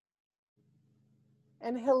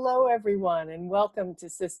And hello, everyone, and welcome to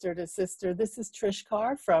Sister to Sister. This is Trish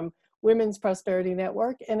Carr from Women's Prosperity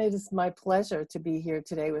Network, and it is my pleasure to be here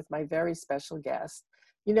today with my very special guest.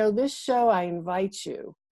 You know, this show, I invite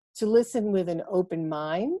you to listen with an open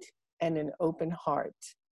mind and an open heart,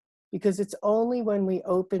 because it's only when we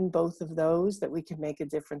open both of those that we can make a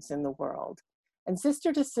difference in the world. And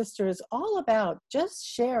Sister to Sister is all about just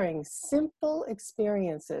sharing simple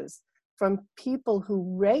experiences from people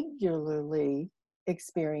who regularly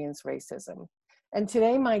experience racism. And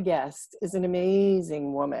today my guest is an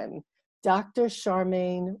amazing woman, Dr.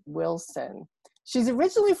 Charmaine Wilson. She's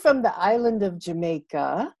originally from the island of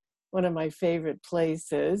Jamaica, one of my favorite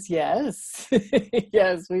places. Yes,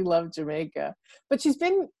 yes, we love Jamaica. But she's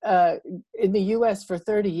been in the US for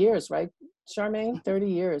 30 years, right, Charmaine? 30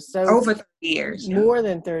 years. So over 30 years. Yeah. More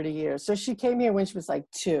than 30 years. So she came here when she was like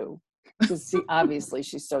 2, because obviously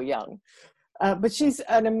she's so young. But she's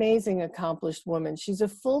an amazing, accomplished woman. She's a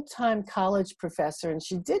full-time college professor, and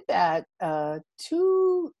she did that 3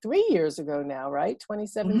 years ago now, right?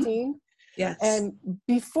 2017? Mm-hmm. Yes. And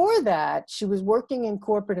before that, she was working in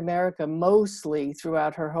corporate America mostly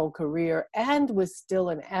throughout her whole career, and was still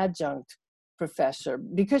an adjunct professor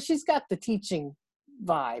because she's got the teaching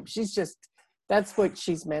vibe. That's what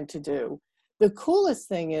she's meant to do. The coolest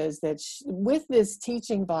thing is that with this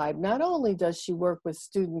teaching vibe, not only does she work with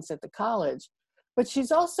students at the college, but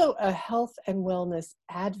she's also a health and wellness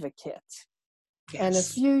advocate. Yes. And a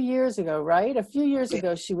few years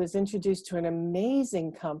ago, she was introduced to an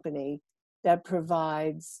amazing company that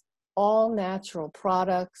provides all natural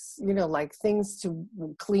products, you know, like things to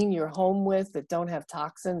clean your home with that don't have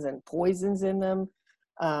toxins and poisons in them,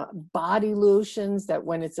 body lotions that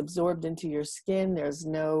when it's absorbed into your skin, there's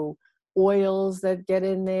no oils that get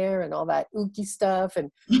in there and all that ooky stuff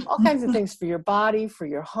and all kinds of things for your body, for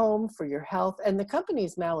your home, for your health. And the company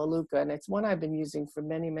is Melaleuca, and it's one I've been using for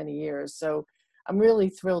many, many years. So I'm really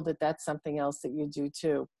thrilled that that's something else that you do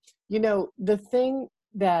too. You know, the thing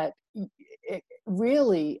that it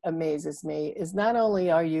really amazes me is not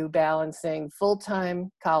only are you balancing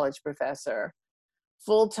full-time college professor,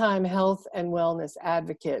 full-time health and wellness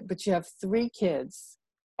advocate, but you have 3 kids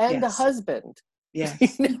and a husband.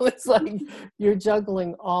 Yes. You know, it's like you're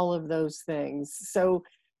juggling all of those things. So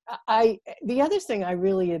the other thing I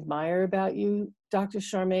really admire about you, Dr.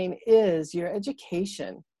 Charmaine, is your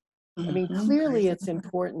education. Mm-hmm. I mean, clearly it's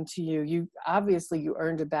important to you. You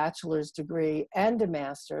earned a bachelor's degree and a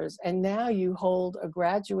master's, and now you hold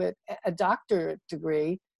a doctorate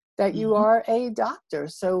degree that you are a doctor.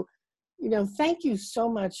 So, you know, thank you so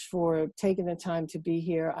much for taking the time to be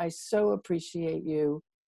here. I so appreciate you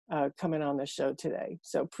coming on the show today.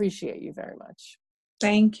 So appreciate you very much.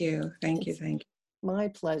 Thank you. My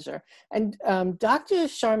pleasure. And Dr.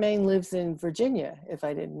 Charmaine lives in Virginia, if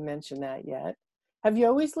I didn't mention that yet. Have you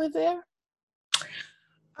always lived there?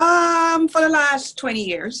 For the last 20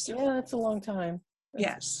 years. Yeah, that's a long time.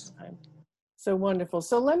 Yes. So wonderful.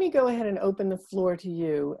 So let me go ahead and open the floor to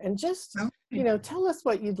you and just, you know, tell us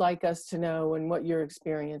what you'd like us to know and what your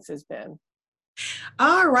experience has been.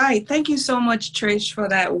 All right. Thank you so much, Trish, for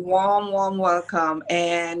that warm welcome.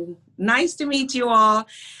 And nice to meet you all.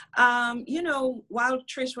 You know, while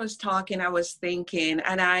Trish was talking, I was thinking,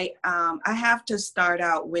 and I have to start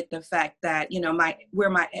out with the fact that, you know, where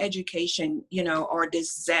my education, you know, or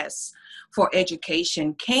this zest for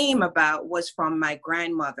education came about was from my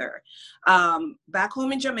grandmother. Back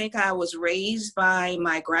home in Jamaica, I was raised by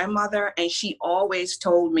my grandmother, and she always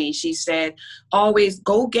told me, she said, always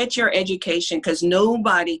go get your education because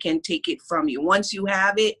nobody can take it from you. Once you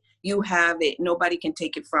have it, you have it. Nobody can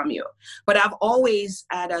take it from you. But I've always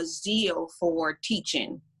had a zeal for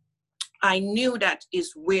teaching. I knew that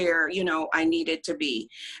is where, you know, I needed to be.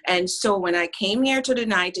 And so when I came here to the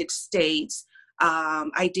United States,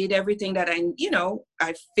 I did everything that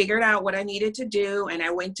I figured out what I needed to do, and I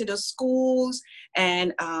went to the schools,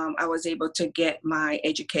 and I was able to get my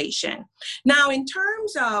education. Now, in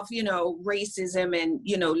terms of, you know, racism and,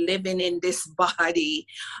 you know, living in this body,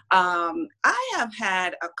 I have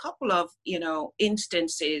had a couple of, you know,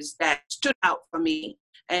 instances that stood out for me.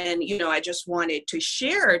 And, you know, I just wanted to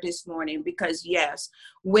share this morning because, yes,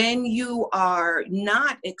 when you are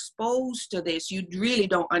not exposed to this, you really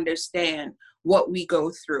don't understand what we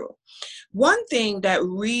go through. One thing that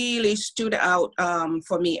really stood out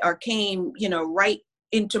for me or came, you know, right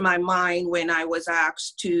into my mind when I was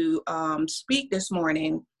asked to speak this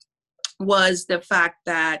morning was the fact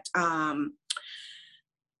that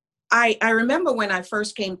I remember when I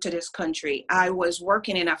first came to this country, I was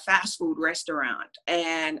working in a fast food restaurant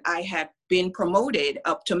and I had been promoted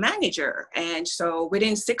up to manager. And so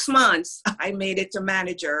within 6 months, I made it to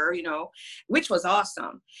manager, which was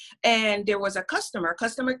awesome. And there was a customer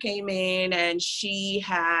came in and she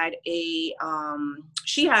had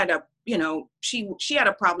she had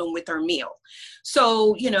a problem with her meal.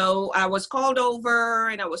 So, I was called over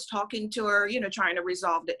and I was talking to her, trying to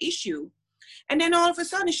resolve the issue. And then all of a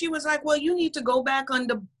sudden she was like, well, you need to go back on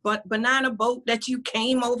the banana boat that you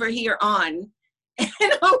came over here on. And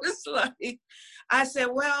I was like, I said,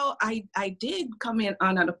 well, I did come in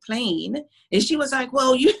on a plane. And she was like,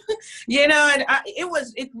 well, and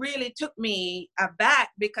it really took me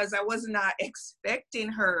aback because I was not expecting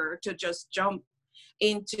her to just jump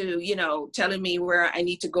into, telling me where I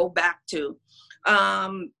need to go back to.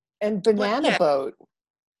 And banana boat.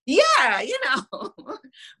 Yeah,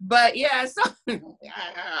 but yeah, so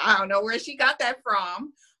I don't know where she got that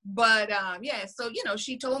from, but yeah, so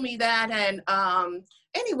she told me that, and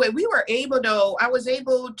anyway, I was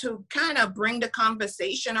able to kind of bring the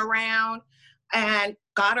conversation around and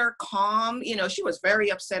got her calm. She was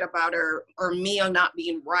very upset about her meal not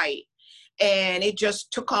being right. And it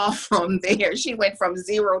just took off from there. She went from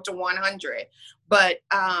 0 to 100. But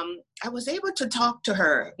I was able to talk to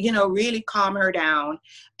her, really calm her down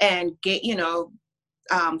and get,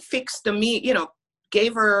 fix the meal,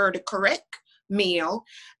 gave her the correct meal.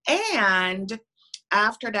 And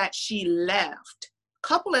after that, she left. A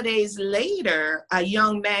couple of days later, a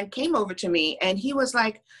young man came over to me and he was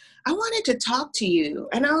like, I wanted to talk to you.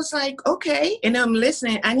 And I was like, okay. And I'm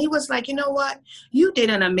listening. And he was like, you know what? You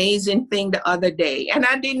did an amazing thing the other day. And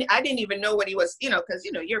I didn't even know what he was, because,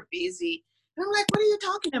 you're busy. And I'm like, what are you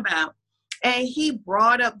talking about? And he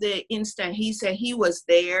brought up the instant. He said he was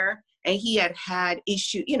there and he had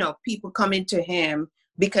issue, people coming to him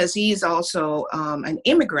because he's also an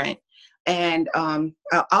immigrant and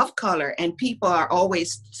of color. And people are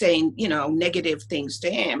always saying, negative things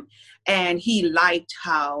to him. And he liked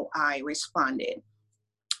how I responded.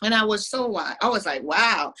 And I was like,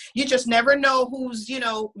 wow, you just never know who's,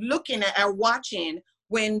 looking at or watching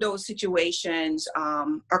when those situations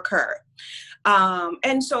occur.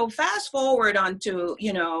 And so fast forward onto,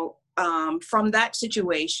 from that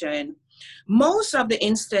situation, most of the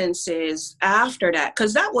instances after that,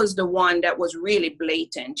 because that was the one that was really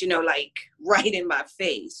blatant, like right in my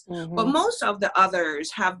face. Mm-hmm. But most of the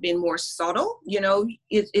others have been more subtle,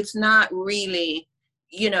 it's not really,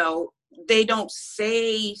 they don't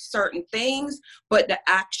say certain things, but the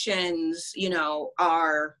actions,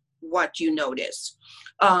 are what you notice.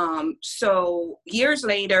 So years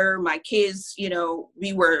later, my kids,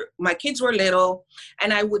 my kids were little,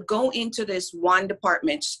 and I would go into this one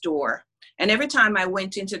department store. And every time I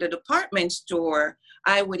went into the department store,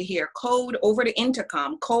 I would hear code over the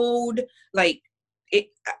intercom, code, like,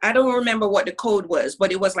 I don't remember what the code was,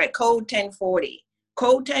 but it was like code 1040,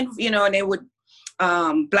 code 10, and they would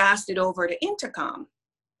blast it over the intercom.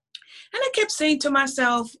 And I kept saying to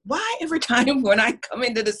myself, why every time when I come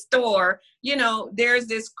into the store, there's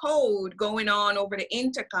this code going on over the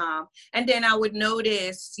intercom. And then I would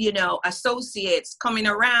notice, associates coming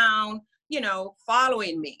around,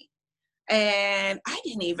 following me. And I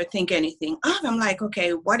didn't even think anything of it. I'm like,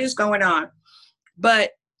 okay, what is going on?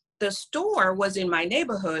 But the store was in my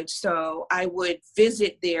neighborhood, so I would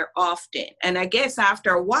visit there often. And I guess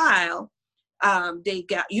after a while, they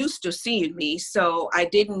got used to seeing me, so I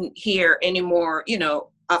didn't hear any more,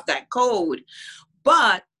 of that code.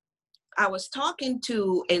 But I was talking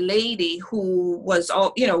to a lady who was,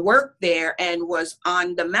 worked there and was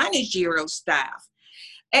on the managerial staff.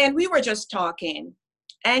 And we were just talking.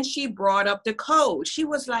 And she brought up the code. She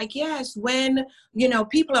was like, yes, when,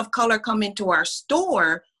 people of color come into our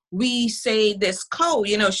store, we say this code.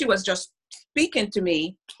 She was just speaking to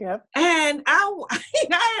me. Yep. And I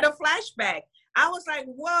had a flashback. I was like,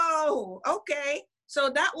 whoa, okay.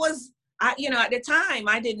 So that was, at the time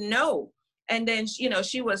I didn't know. And then,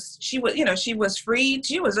 she was free.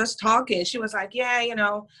 She was just talking. She was like, yeah,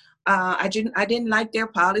 I didn't like their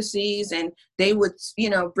policies, and they would,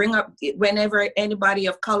 bring up whenever anybody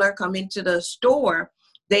of color come into the store,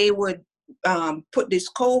 they would put this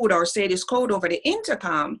code or say this code over the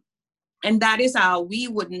intercom. And that is how we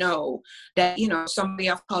would know that, somebody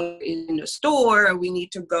of color is in the store and we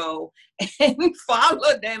need to go and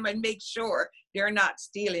follow them and make sure they're not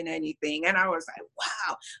stealing anything. And I was like,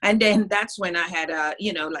 wow. And then that's when I had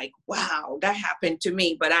wow, that happened to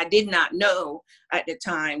me. But I did not know at the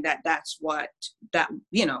time that that's what that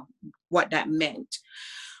meant.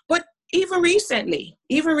 But Even recently,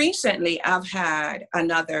 I've had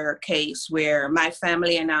another case where my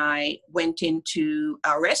family and I went into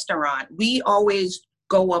a restaurant. We always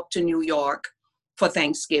go up to New York for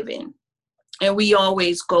Thanksgiving, and we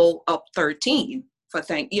always go up 13 for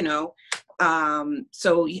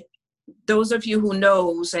so those of you who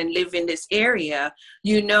knows and live in this area,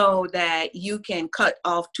 you know that you can cut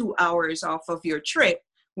off 2 hours off of your trip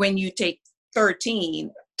when you take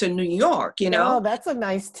 13 to New York, Oh, that's a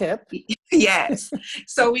nice tip. Yes.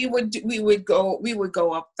 So we would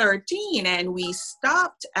go up 13, and we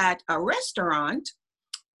stopped at a restaurant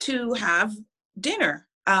to have dinner.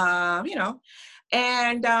 And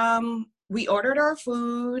we ordered our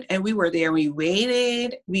food, and we were there. We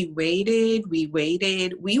waited.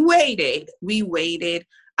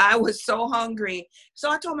 I was so hungry. So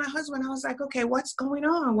I told my husband, I was like, okay, what's going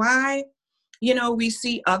on? Why? We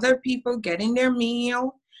see other people getting their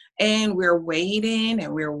meal, and we're waiting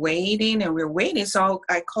and we're waiting and we're waiting. So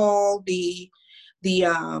I called the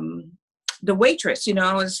waitress.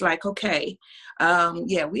 It's like, okay,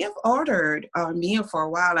 yeah, we have ordered our meal for a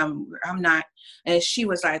while. I'm not. And she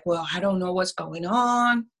was like, well, I don't know what's going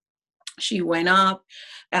on. She went up,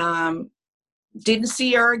 didn't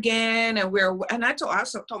see her again. And I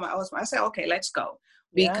also told my husband, I said, okay, let's go.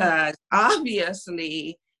 Because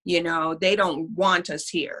obviously, they don't want us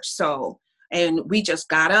here. So, and we just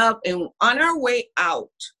got up, and on our way out,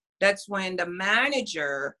 that's when the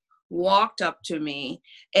manager walked up to me,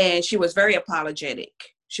 and she was very apologetic.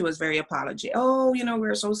 Oh,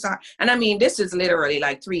 we're so sorry. And I mean, this is literally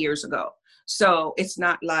like 3 years ago. So it's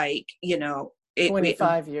not like,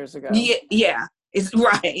 25 years ago. Yeah, it's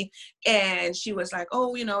right. And she was like,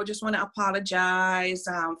 oh, just want to apologize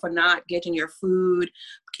for not getting your food,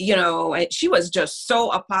 and she was just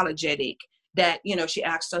so apologetic that, she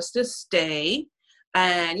asked us to stay.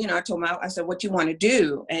 And, I said, what do you want to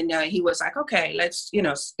do? And he was like, okay, let's,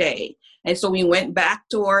 stay. And so we went back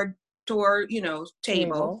to our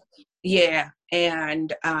table. Yeah.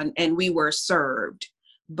 And we were served.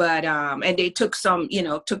 But, and they took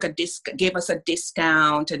gave us a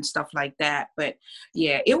discount and stuff like that. But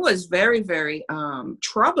yeah, it was very, very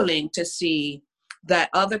troubling to see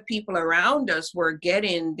that other people around us were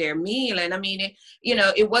getting their meal. And I mean,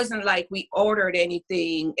 it wasn't like we ordered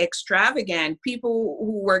anything extravagant. People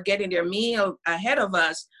who were getting their meal ahead of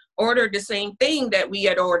us ordered the same thing that we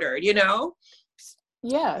had ordered,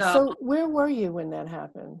 Yeah. So where were you when that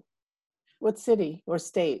happened? What city or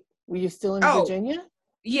state? Were you still in Virginia?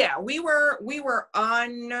 Yeah, we were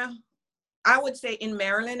on, I would say, in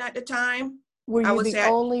Maryland at the time. Were you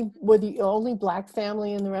the only Black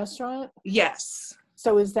family in the restaurant? Yes.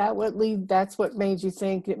 So is that that's what made you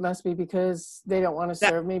think it must be because they don't want to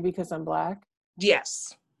serve me because I'm Black?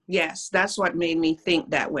 Yes. That's what made me think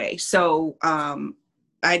that way. So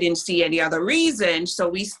I didn't see any other reason. So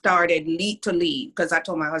we started to leave, because I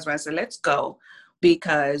told my husband, I said, let's go,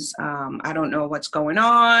 because I don't know what's going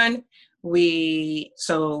on.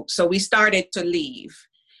 So we started to leave.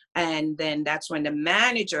 And then that's when the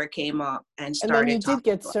manager came up and started. And then you did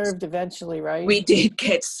get served eventually, right? We did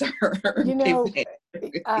get served.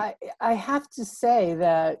 I have to say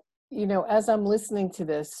that, as I'm listening to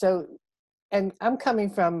this, and I'm coming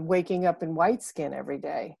from waking up in white skin every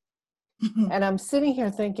day. And I'm sitting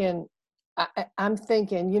here thinking, I'm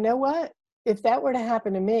thinking, you know what? If that were to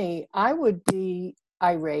happen to me, I would be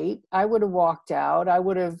irate. I would have walked out. I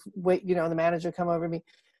would have, the manager come over to me.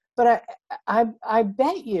 But I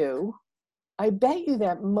bet you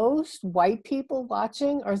that most white people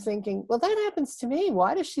watching are thinking, well, that happens to me.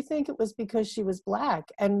 Why does she think it was because she was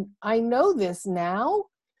Black? And I know this now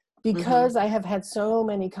because I have had so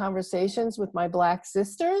many conversations with my Black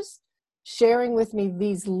sisters, sharing with me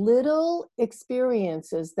these little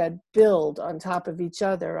experiences that build on top of each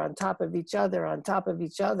other, on top of each other, on top of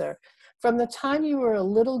each other. From the time you were a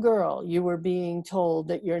little girl, you were being told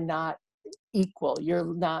that you're not equal, you're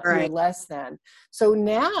less than. So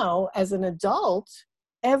now, as an adult,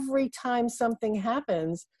 every time something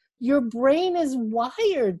happens, your brain is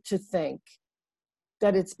wired to think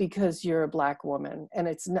that it's because you're a Black woman, and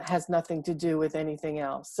has nothing to do with anything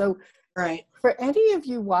else. So for any of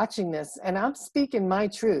you watching this, and I'm speaking my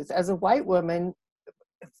truth, as a white woman,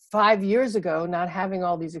 5 years ago, not having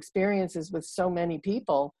all these experiences with so many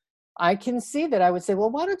people, I can see that I would say, well,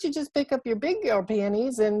 why don't you just pick up your big girl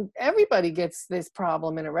panties and everybody gets this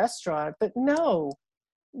problem in a restaurant? But no,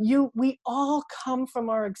 we all come from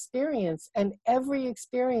our experience, and every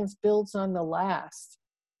experience builds on the last.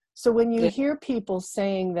 So when you hear people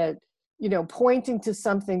saying that, pointing to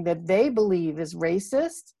something that they believe is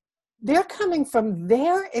racist, they're coming from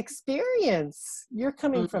their experience. You're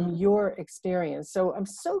coming from Mhm. your experience. So I'm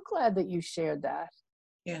so glad that you shared that.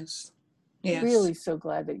 Yes. Yes. Really so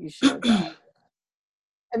glad that you shared that.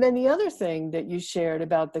 And then the other thing that you shared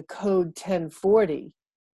about the code 1040.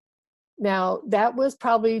 Now, that was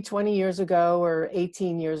probably 20 years ago or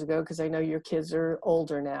 18 years ago, because I know your kids are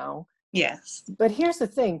older now. Yes. But here's the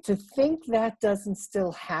thing, to think that doesn't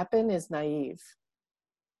still happen is naive.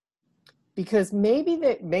 Because maybe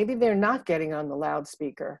they're not getting on the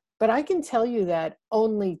loudspeaker. But I can tell you that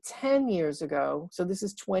only 10 years ago, so this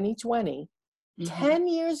is 2020, Mm-hmm. 10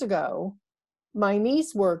 years ago, my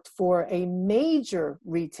niece worked for a major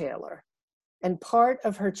retailer. And part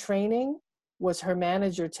of her training was her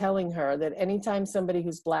manager telling her that anytime somebody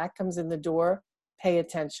who's Black comes in the door, pay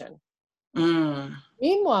attention. Mm.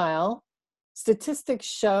 Meanwhile, statistics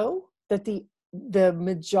show that the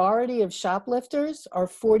majority of shoplifters are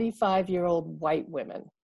 45-year-old white women.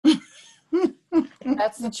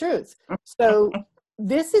 That's the truth. So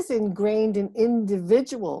this is ingrained in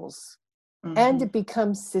individuals, and Mm-hmm. it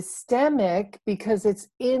becomes systemic because it's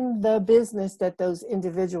in the business that those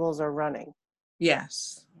individuals are running.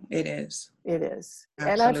 Yes, it is. It is.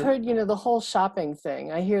 And I've Absolutely. heard, the whole shopping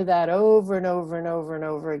thing. I hear that over and over and over and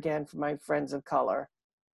over again from my friends of color,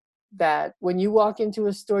 that when you walk into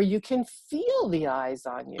a store, you can feel the eyes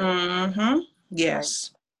on you. Mm-hmm. Right?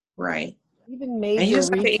 Yes. Right. Even And you major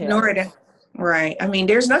just have to ignore it. retailers. Right. I mean,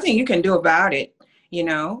 there's nothing you can do about it.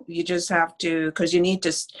 You just have to, because you need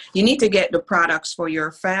to get the products for your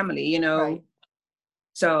family, Right.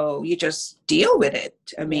 so you just deal with it.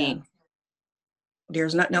 I Yeah. mean,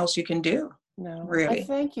 there's nothing else you can do, No, I really.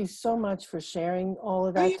 thank you so much for sharing all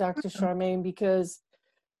of Oh, that, yeah. Dr. Charmaine, because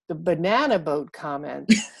the banana boat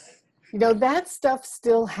comments, that stuff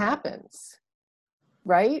still happens,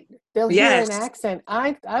 right? They'll hear an Yes. accent.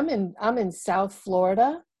 I'm in South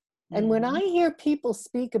Florida, and when I Mm-hmm. hear people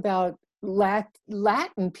speak about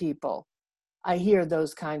Latin people, I hear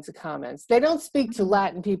those kinds of comments. They don't speak to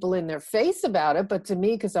Latin people in their face about it, but to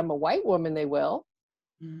me, because I'm a white woman, they will.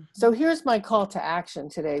 Mm-hmm. So here's my call to action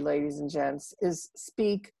today, ladies and gents, is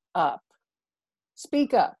speak up.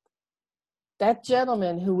 Speak up. That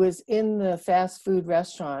gentleman who was in the fast food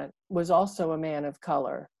restaurant was also a man of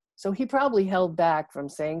color. So he probably held back from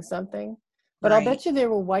saying something. But I'll Right. bet you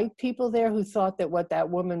there were white people there who thought that what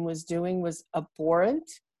that woman was doing was abhorrent,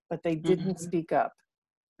 but they didn't Mm-hmm. speak up.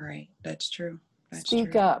 Right. That's true. That's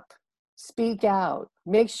Speak true. up. Speak out.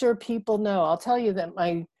 Make sure people know. I'll tell you that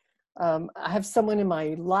I have someone in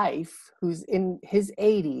my life who's in his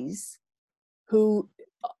 80s who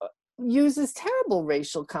uses terrible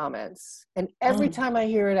racial comments. And every Mm. time I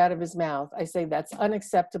hear it out of his mouth, I say, that's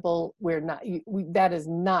unacceptable. That is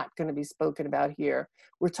not going to be spoken about here.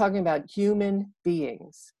 We're talking about human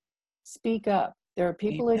beings. Speak up. There are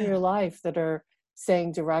people in Amen. your life that are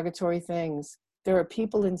saying derogatory things. There are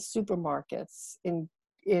people in supermarkets, in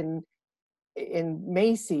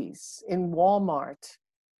Macy's, in Walmart.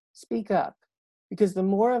 Speak up. Because the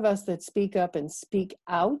more of us that speak up and speak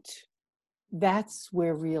out, that's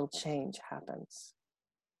where real change happens.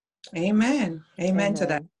 Amen. Amen to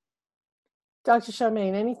that. Amen. Dr.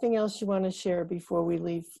 Charmaine, anything else you want to share before we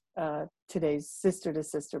leave today's Sister to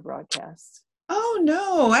Sister broadcast? Oh,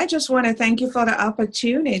 no, I just want to thank you for the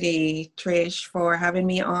opportunity, Trish, for having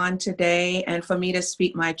me on today and for me to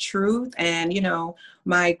speak my truth. And,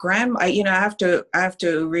 my grandma, I have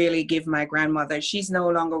to really give my grandmother, she's no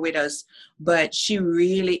longer with us, but she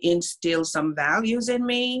really instilled some values in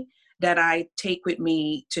me that I take with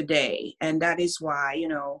me today. And that is why,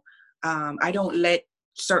 I don't let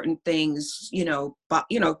certain things,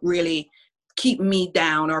 really keep me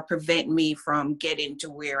down or prevent me from getting to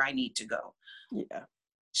where I need to go. Yeah.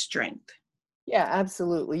 Strength. Yeah,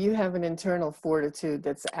 absolutely. You have an internal fortitude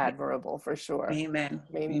that's admirable for sure. Amen.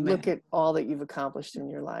 I mean, look Amen. at all that you've accomplished in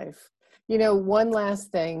your life. One last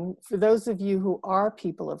thing, for those of you who are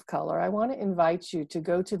people of color, I want to invite you to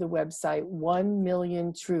go to the website 1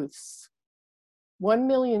 Million Truths. 1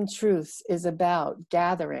 Million Truths is about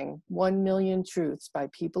gathering 1 million truths by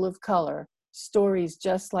people of color, stories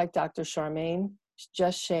just like Dr. Charmaine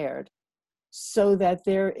just shared, so that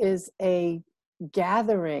there is a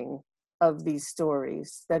gathering of these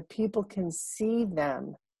stories, that people can see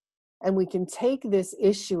them, and we can take this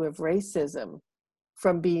issue of racism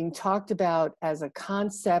from being talked about as a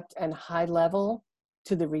concept and high level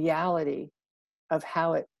to the reality of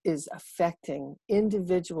how it is affecting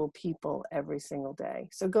individual people every single day.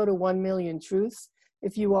 So go to 1 Million Truths.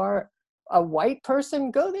 If you are a white person,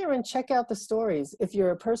 go there and check out the stories. If you're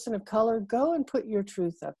a person of color, go and put your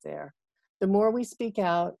truth up there. The more we speak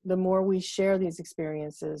out, the more we share these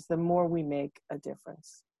experiences, the more we make a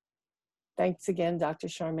difference. Thanks again, Dr.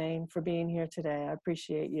 Charmaine, for being here today. I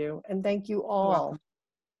appreciate you. And thank you You're all welcome.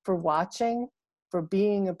 for watching, for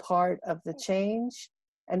being a part of the change,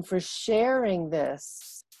 and for sharing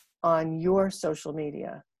this on your social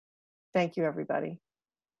media. Thank you, everybody.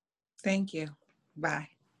 Thank you. Bye.